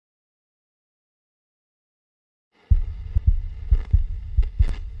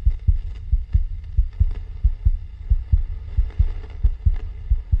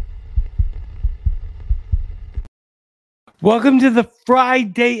Welcome to the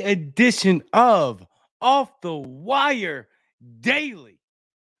Friday edition of Off the Wire Daily.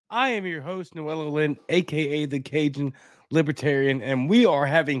 I am your host, Noella Lynn, aka the Cajun Libertarian, and we are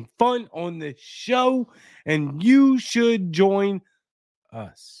having fun on the show, and you should join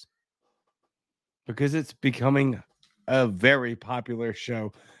us because it's becoming a very popular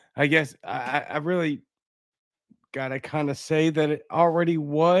show. I guess I really gotta kind of say that it already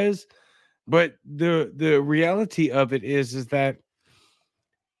was, but the reality of it is that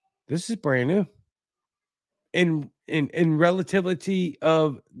this is brand new in relativity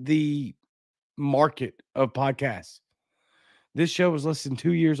of the market of podcasts. This show was less than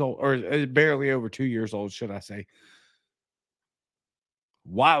 2 years old, or barely over 2 years old, should I say.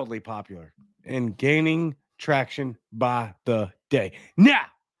 Wildly popular and gaining traction by the day. Now,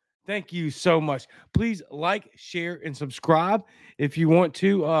 thank you so much. Please like, share, and subscribe. If you want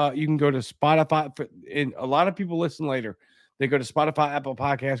to, you can go to Spotify. And a lot of people listen later. They go to Spotify, Apple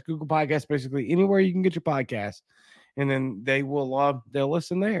Podcasts, Google Podcasts, basically anywhere you can get your podcast. And then they'll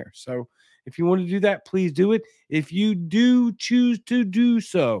listen there. So if you want to do that, please do it. If you do choose to do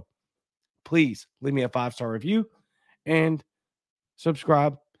so, please leave me a 5-star review and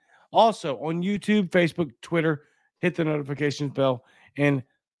subscribe. Also on YouTube, Facebook, Twitter, hit the notifications bell and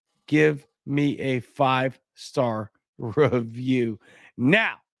give me a 5-star review.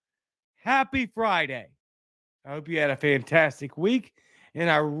 Now, happy Friday. I hope you had a fantastic week.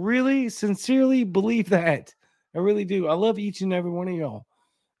 And I really sincerely believe that. I really do. I love each and every one of y'all.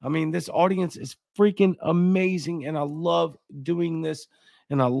 I mean, this audience is freaking amazing. And I love doing this.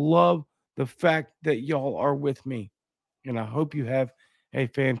 And I love the fact that y'all are with me. And I hope you have a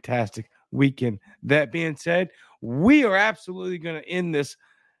fantastic weekend. That being said, we are absolutely going to end this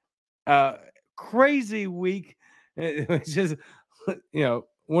crazy week. It's just,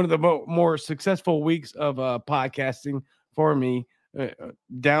 one of the more successful weeks of podcasting for me.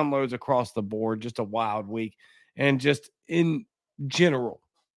 Downloads across the board, just a wild week. And just in general,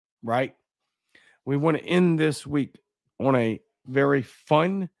 right? We want to end this week on a very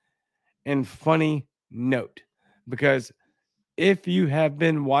fun and funny note, because if you have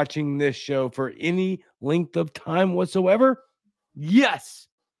been watching this show for any length of time whatsoever, yes,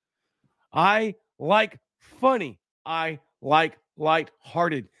 I like funny. I like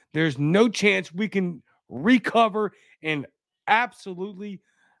lighthearted. There's no chance we can recover and absolutely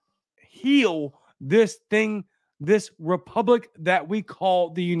heal this thing, this republic that we call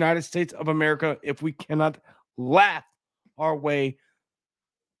the United States of America, if we cannot laugh our way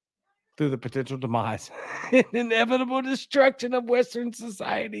through the potential demise and inevitable destruction of Western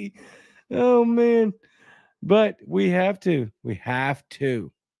society. Oh, man. But we have to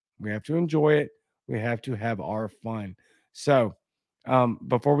enjoy it. We have to have our fun. So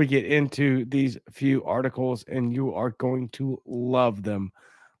before we get into these few articles, and you are going to love them,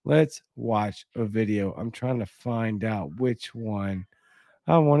 let's watch a video. I'm trying to find out which one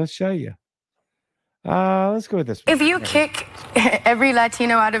I want to show you. Let's go with this one. If you kick every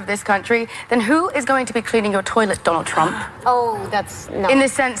Latino out of this country, then who is going to be cleaning your toilet, Donald Trump? Oh, that's no. In the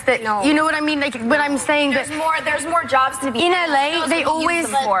sense that, you know what I mean? Like when I'm saying there's more jobs to be in LA, they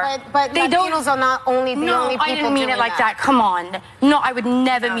always but they Latinos are not only the only people. I didn't mean it like that. Come on. No, I would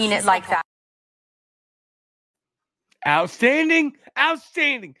never mean it like that. Outstanding.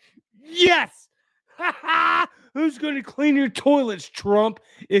 Yes. Who's going to clean your toilets, Trump,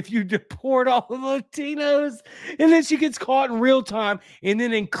 if you deport all the Latinos? And then she gets caught in real time. And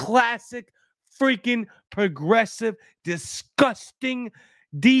then in classic freaking progressive, disgusting,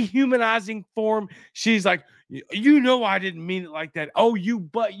 dehumanizing form, she's like, I didn't mean it like that. Oh, you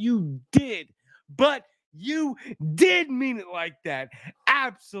did. But you did mean it like that.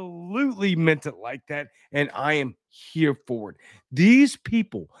 Absolutely meant it like that. And I am here for it. These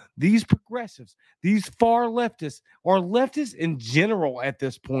people, these progressives, these far leftists, or leftists in general at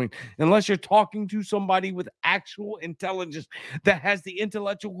this point, unless you're talking to somebody with actual intelligence that has the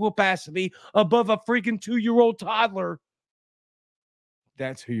intellectual capacity above a freaking 2-year-old toddler,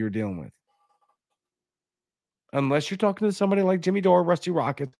 that's who you're dealing with. Unless you're talking to somebody like Jimmy Dore, Rusty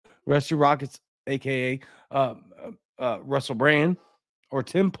Rockets, aka Russell Brand, or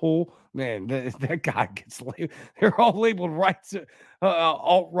Tim Pool, man, that guy gets labeled. They're all labeled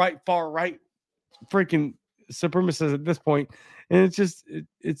alt-right, far-right, freaking supremacists at this point. And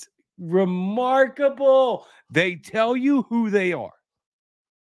it's remarkable. They tell you who they are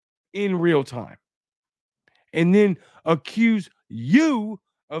in real time and then accuse you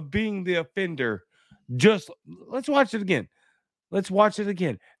of being the offender. Let's watch it again.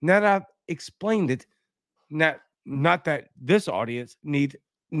 Now that I've explained it, not that this audience needs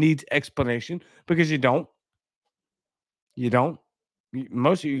explanation, because you don't. You don't.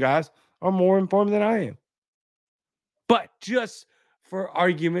 Most of you guys are more informed than I am. But just for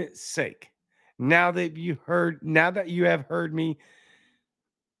argument's sake, now that you have heard me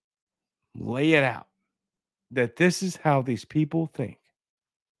lay it out, that this is how these people think.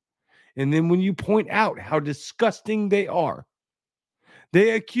 And then when you point out how disgusting they are,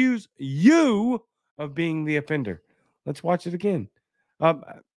 they accuse you of being the offender. Let's watch it again.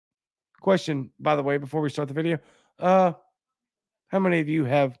 Question, by the way, before we start the video. How many of you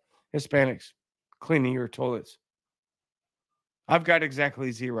have Hispanics cleaning your toilets? I've got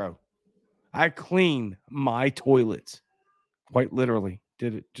exactly 0. I clean my toilets. Quite literally.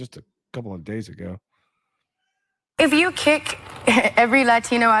 Did it just a couple of days ago. If you kick every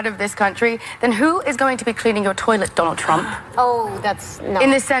Latino out of this country, then who is going to be cleaning your toilet, Donald Trump? Oh, that's no. In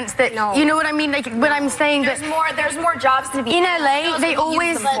the sense that, you know what I mean? Like when I'm saying there's more jobs to be in LA, they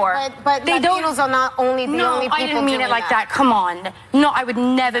always but they Latinos are not only the only people. I didn't mean it like that. Come on. No, I would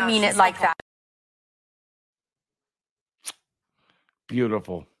never mean it like that.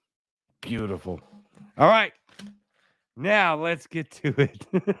 Beautiful. Beautiful. All right. Now let's get to it.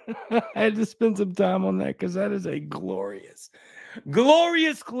 I had to spend some time on that because that is a glorious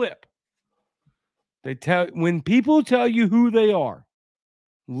clip. When people tell you who they are,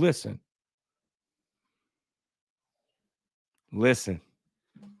 listen. Listen.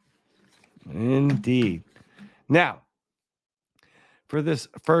 Indeed. Now, for this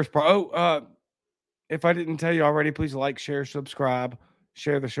first part, if I didn't tell you already, please like, share, subscribe.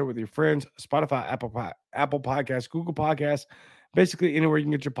 Share the show with your friends. Spotify, Apple Podcasts, Google Podcasts, basically anywhere you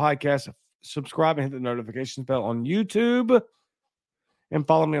can get your podcasts. Subscribe and hit the notifications bell on YouTube. And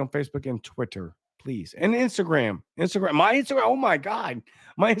follow me on Facebook and Twitter, please. And Instagram. My Instagram, oh my God.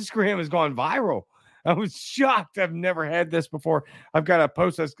 My Instagram has gone viral. I was shocked. I've never had this before. I've got a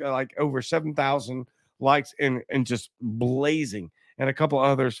post that's got like over 7,000 likes and just blazing. And a couple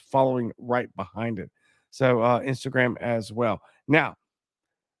others following right behind it. So Instagram as well. Now,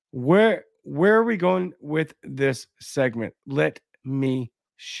 where are we going with this segment? Let me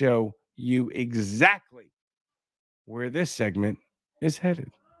show you exactly where this segment is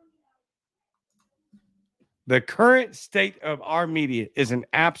headed. The current state of our media is an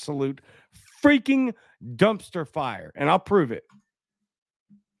absolute freaking dumpster fire, and I'll prove it.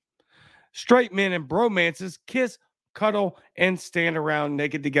 Straight men and bromances kiss, cuddle, and stand around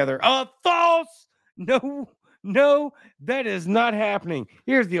naked together. False! No, that is not happening.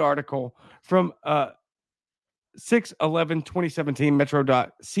 Here's the article from 6/11/2017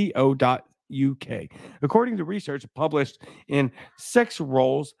 metro.co.uk. According to research published in Sex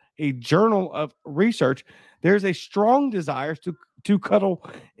Roles, a journal of research, there's a strong desire to cuddle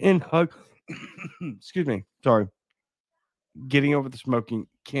and hug. Excuse me. Sorry. Getting over the smoking.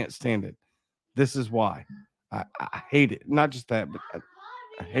 Can't stand it. This is why. I hate it. Not just that, but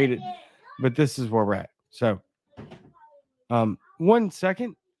I hate it. But this is where we're at. So, 1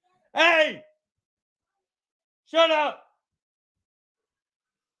 second. Hey! Shut up!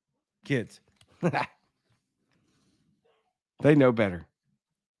 Kids. They know better.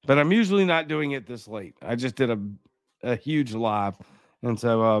 But I'm usually not doing it this late. I just did a huge live. And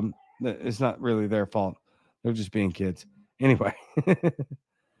so it's not really their fault. They're just being kids. Anyway.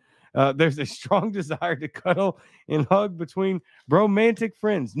 There's a strong desire to cuddle and hug between romantic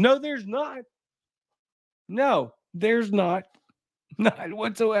friends. No, there's not. No, there's not. Not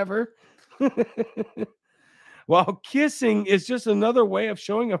whatsoever. While kissing is just another way of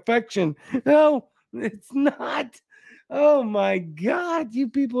showing affection. No, it's not. Oh my God, you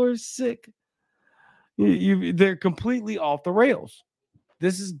people are sick. They're completely off the rails.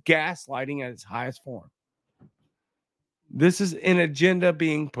 This is gaslighting at its highest form. This is an agenda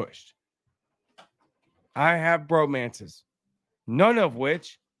being pushed. I have bromances, none of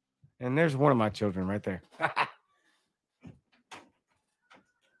which, and there's one of my children right there.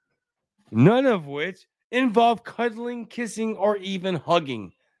 None of which involve cuddling, kissing, or even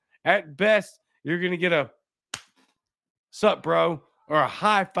hugging. At best, you're going to get a sup, bro, or a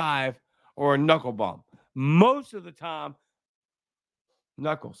high five, or a knuckle bump. Most of the time,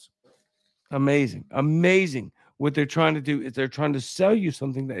 knuckles. Amazing. What they're trying to do is they're trying to sell you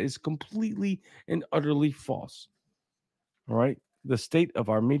something that is completely and utterly false. All right? The state of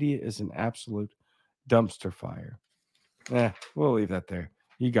our media is an absolute dumpster fire. We'll leave that there.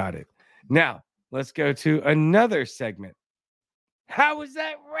 You got it. Now, let's go to another segment. How is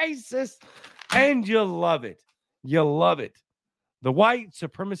that racist? And you love it. You love it. The white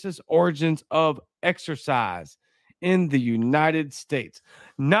supremacist origins of exercise in the United States.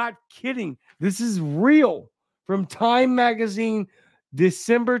 Not kidding. This is real. From Time Magazine,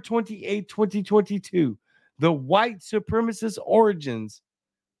 December 28, 2022. the white supremacist origins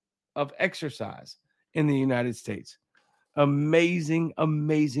of exercise in the United States. Amazing,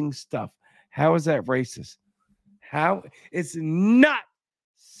 amazing stuff. How is that racist? How? It's not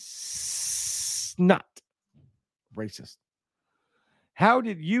racist. How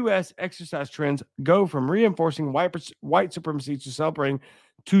did U.S. exercise trends go from reinforcing white supremacy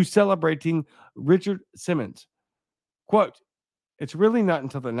to celebrating Richard Simmons? Quote, it's really not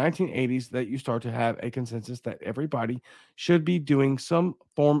until the 1980s that you start to have a consensus that everybody should be doing some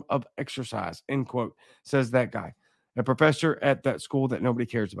form of exercise, end quote, says that guy, a professor at that school that nobody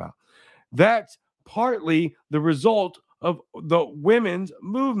cares about. That's partly the result of the women's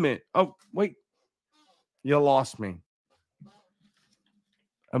movement. Oh, wait, you lost me.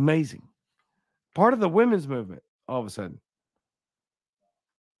 Amazing. Part of the women's movement, all of a sudden.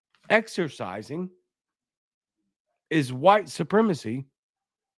 Exercising is white supremacy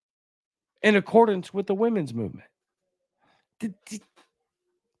in accordance with the women's movement.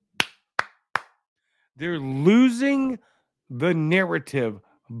 They're losing the narrative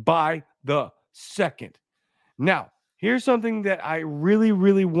by the second. Now, here's something that I really,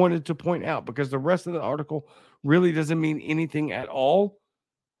 really wanted to point out because the rest of the article really doesn't mean anything at all.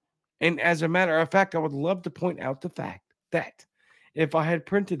 And as a matter of fact, I would love to point out the fact that if I had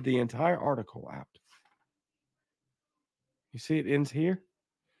printed the entire article out, you see it ends here?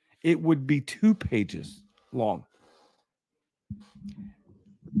 It would be 2 pages long.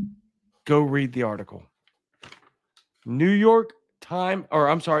 Go read the article. Time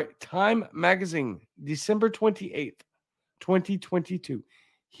Magazine, December 28th, 2022.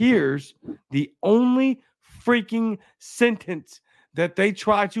 Here's the only freaking sentence that they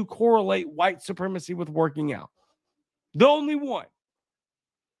try to correlate white supremacy with working out. The only one.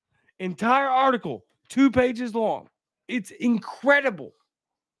 Entire article, 2 pages long. It's incredible.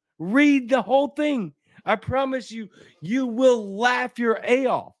 Read the whole thing. I promise you, you will laugh your A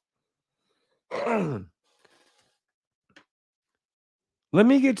off. Let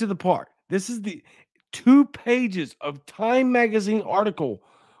me get to the part. This is the 2 pages of Time Magazine article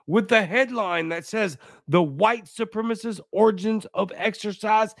with the headline that says the white supremacist origins of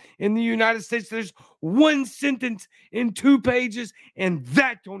exercise in the United States. There's one sentence in 2 pages, and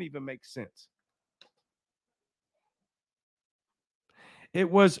that don't even make sense. It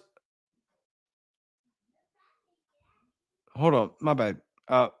was, hold on, my bad.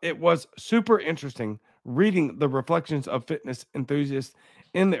 It was super interesting reading the reflections of fitness enthusiasts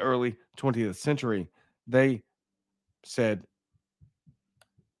in the early 20th century. They said,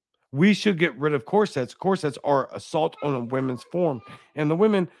 we should get rid of corsets. Corsets are assault on a women's form, and the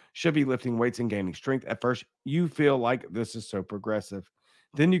women should be lifting weights and gaining strength. At first, you feel like this is so progressive.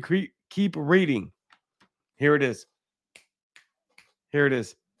 Then you keep reading. Here it is. Here it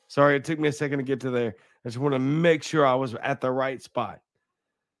is. Sorry, it took me a second to get to there. I just want to make sure I was at the right spot.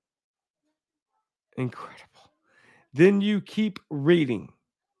 Incredible. Then you keep reading,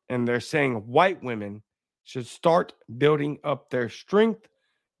 and they're saying white women should start building up their strength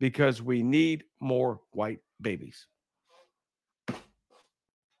because we need more white babies.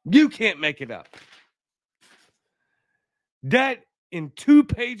 You can't make it up. That in 2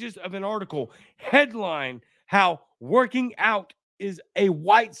 pages of an article, headline how working out is a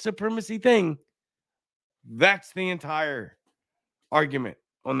white supremacy thing. That's the entire argument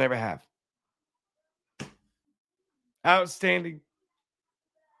on their behalf. Outstanding.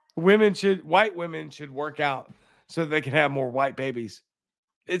 White women should work out so they can have more white babies.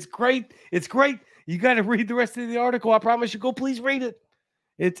 It's great. It's great. You got to read the rest of the article. I promise you. Go please read it.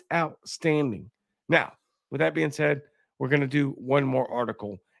 It's outstanding. Now, with that being said, we're going to do one more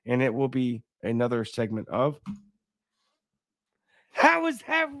article, and it will be another segment of How is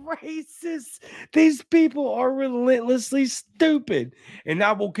that racist? These people are relentlessly stupid, and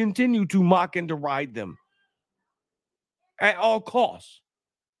I will continue to mock and deride them at all costs.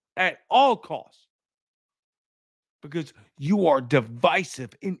 At all costs. Because you are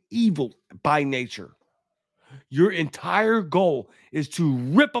divisive and evil by nature. Your entire goal is to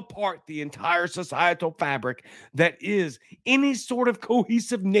rip apart the entire societal fabric that is any sort of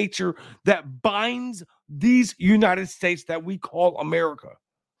cohesive nature that binds these United States that we call America.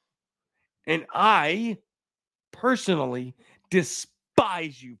 And I personally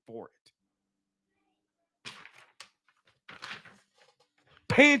despise you for it.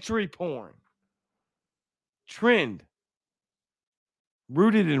 Pantry porn. Trend.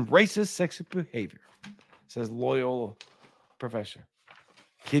 Rooted in racist sexist behavior. Says loyal professor.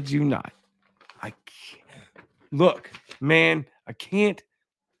 Kid you not. I can't. Look, man, I can't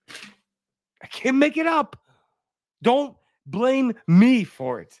make it up. Don't blame me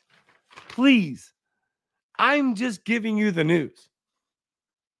for it. Please. I'm just giving you the news.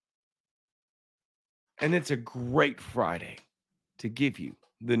 And it's a great Friday to give you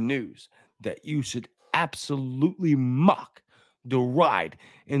the news that you should absolutely mock, deride,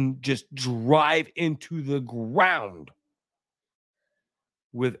 and just drive into the ground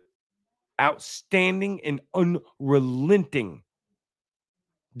with outstanding and unrelenting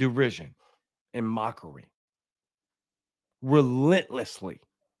derision and mockery. Relentlessly.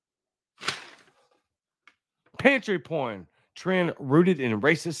 Pantry porn trend rooted in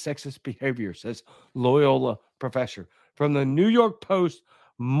racist, sexist behavior, says Loyola professor. From the New York Post,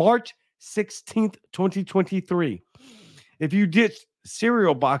 March 16th, 2023. If you ditched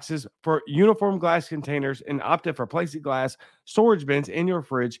cereal boxes for uniform glass containers and opted for plexiglass storage bins in your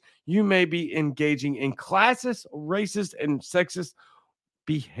fridge, you may be engaging in classist, racist, and sexist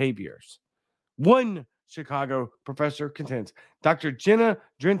behaviors. One Chicago professor contends. Dr. Jenna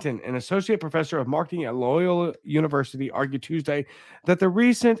Drenton, an associate professor of marketing at Loyola University, argued Tuesday that the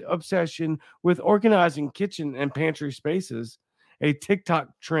recent obsession with organizing kitchen and pantry spaces, a TikTok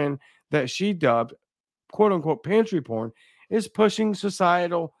trend that she dubbed quote unquote pantry porn, is pushing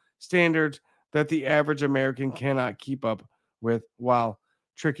societal standards that the average American cannot keep up with while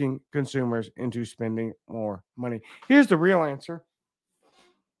tricking consumers into spending more money. Here's the real answer.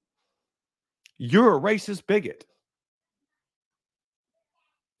 You're a racist bigot.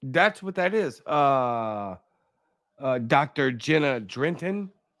 That's what that is. Dr. Jenna Drenton,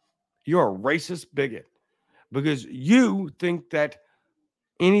 you're a racist bigot because you think that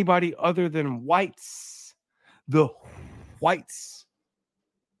anybody other than whites, the whites,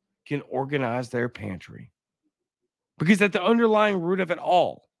 can organize their pantry. Because at the underlying root of it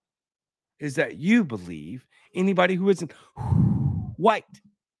all is that you believe anybody who isn't white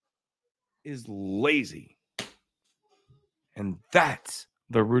is lazy. And that's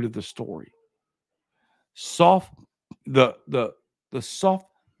the root of the story. The soft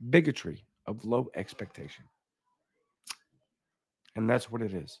bigotry of low expectation. And that's what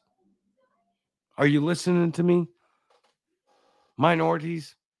it is. Are you listening to me?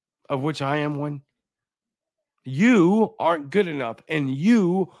 Minorities, of which I am one. You aren't good enough and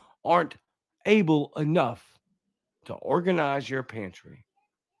you aren't able enough to organize your pantry.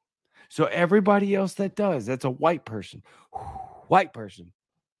 So everybody else that does, that's a white person,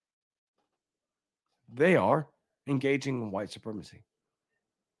 they are engaging in white supremacy.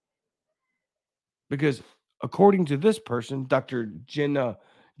 Because according to this person, Dr. Jenna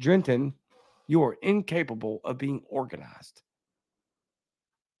Drenton, you are incapable of being organized.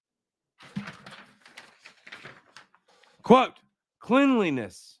 Quote,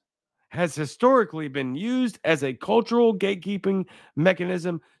 cleanliness has historically been used as a cultural gatekeeping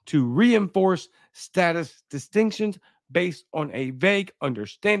mechanism to reinforce status distinctions based on a vague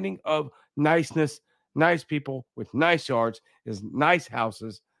understanding of niceness. Nice people with nice yards is nice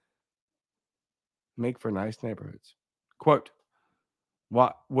houses make for nice neighborhoods. Quote,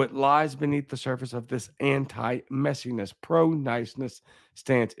 what lies beneath the surface of this anti-messiness, pro-niceness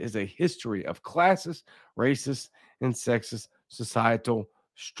stance is a history of classist, racist, and sexist societal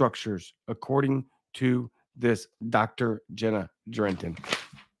structures, according to this Dr. Jenna Drenton.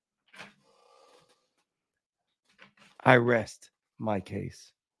 I rest my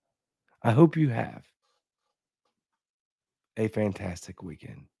case. I hope you have a fantastic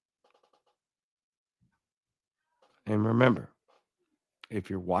weekend. And remember, if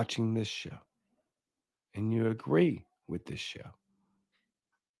you're watching this show and you agree with this show,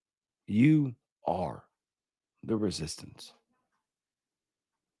 you are the resistance.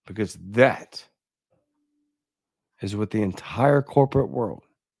 Because that is what the entire corporate world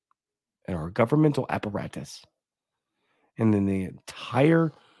and our governmental apparatus and then the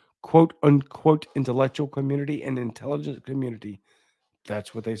entire quote unquote intellectual community and intelligence community,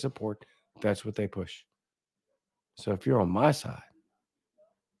 that's what they support. That's what they push. So if you're on my side,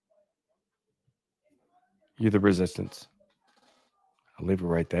 you're the resistance. I'll leave it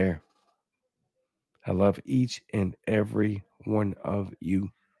right there. I love each and every one of you.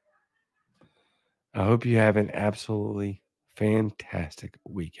 I hope you have an absolutely fantastic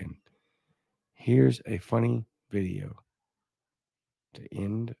weekend. Here's a funny video to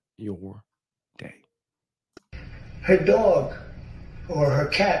end your day. Her dog or her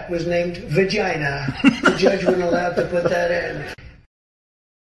cat was named Vagina. The judge wasn't allowed to put that in.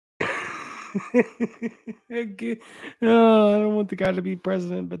 Oh, I don't want the guy to be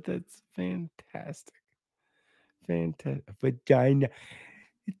president, but that's fantastic. Fantastic. Vagina.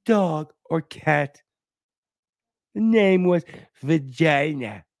 Dog or cat. The name was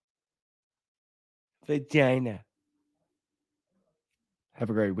Vagina. Vagina. Have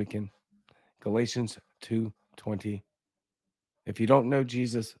a great weekend. Galatians 2:20. If you don't know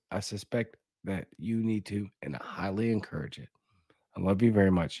Jesus, I suspect that you need to, and I highly encourage it. I love you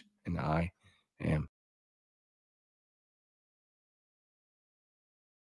very much, and I am